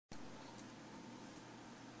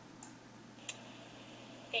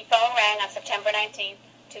The phone rang on September 19th,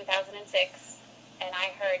 2006, and I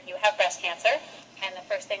heard, "You have breast cancer." And the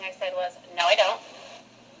first thing I said was, "No, I don't.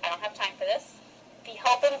 I don't have time for this." The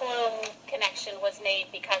Hope and Bloom connection was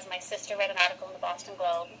made because my sister read an article in the Boston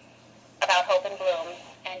Globe about Hope and Bloom,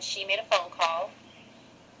 and she made a phone call.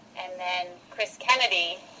 And then Chris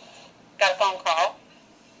Kennedy got a phone call,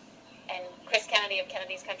 and Chris Kennedy of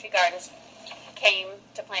Kennedy's Country Gardens came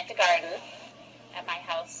to plant a garden at my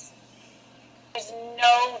house. There's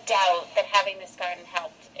no doubt that having this garden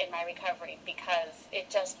helped in my recovery because it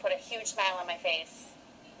just put a huge smile on my face.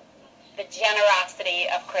 The generosity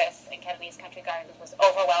of Chris and Kennedy's Country Gardens was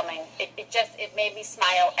overwhelming. It made me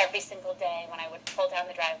smile every single day when I would pull down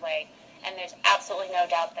the driveway, and there's absolutely no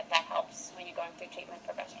doubt that that helps when you're going through treatment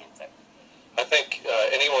for breast cancer. I think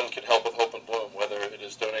anyone can help with Hope and Bloom, whether it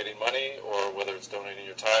is donating money or whether it's donating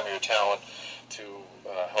your time or your talent to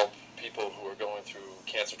help people who are going through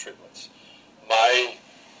cancer treatments. My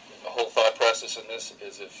whole thought process in this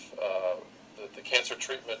is if the cancer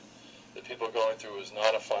treatment that people are going through is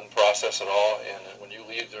not a fun process at all, and when you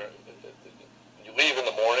leave in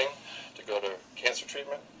the morning to go to cancer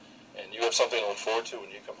treatment, and you have something to look forward to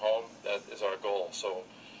when you come home, that is our goal. So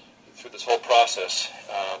through this whole process,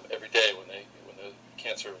 every day when the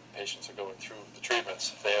cancer patients are going through the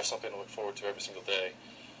treatments, if they have something to look forward to every single day,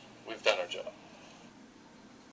 we've done our job.